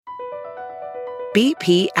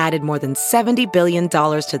BP added more than $70 billion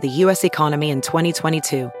to the U.S. economy in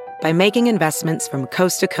 2022 by making investments from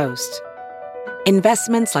coast to coast.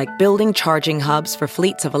 Investments like building charging hubs for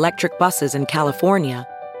fleets of electric buses in California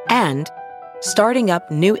and starting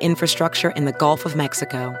up new infrastructure in the Gulf of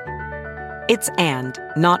Mexico. It's and,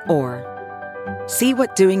 not or. See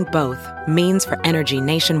what doing both means for energy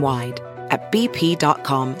nationwide at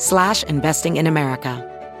bp.com/investing in America.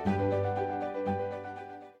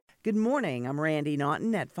 Good morning, I'm Randy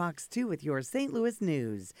Naughton at Fox 2 with your St. Louis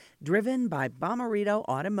news, driven by Bomarito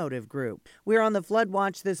Automotive Group. We're on the flood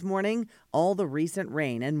watch this morning. All the recent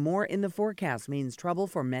rain and more in the forecast means trouble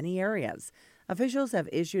for many areas. Officials have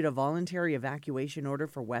issued a voluntary evacuation order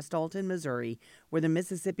for West Alton, Missouri, where the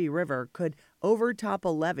Mississippi River could overtop a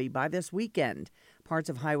levee by this weekend. Parts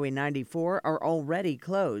of Highway 94 are already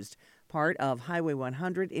closed. Part of Highway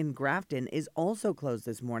 100 in Grafton is also closed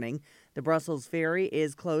this morning. The Brussels Ferry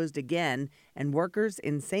is closed again, and workers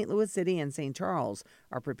in St. Louis City and St. Charles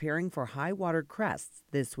are preparing for high water crests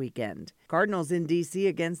this weekend. Cardinals in D.C.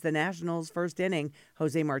 against the Nationals first inning.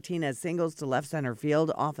 Jose Martinez singles to left center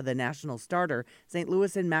field off of the National starter, St.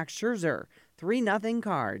 Louis and Max Scherzer. 3-0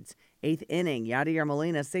 Cards. Eighth inning, Yadier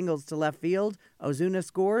Molina singles to left field. Ozuna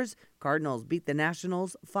scores. Cardinals beat the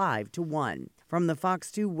Nationals 5-1. From the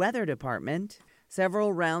Fox 2 Weather Department,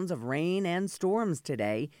 several rounds of rain and storms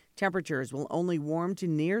today. Temperatures will only warm to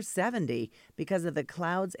near 70 because of the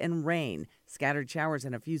clouds and rain. Scattered showers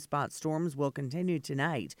and a few spot storms will continue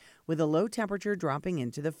tonight, with a low temperature dropping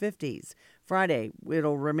into the 50s. Friday,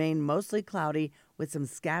 it'll remain mostly cloudy with some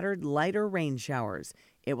scattered lighter rain showers.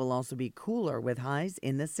 It will also be cooler with highs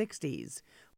in the 60s.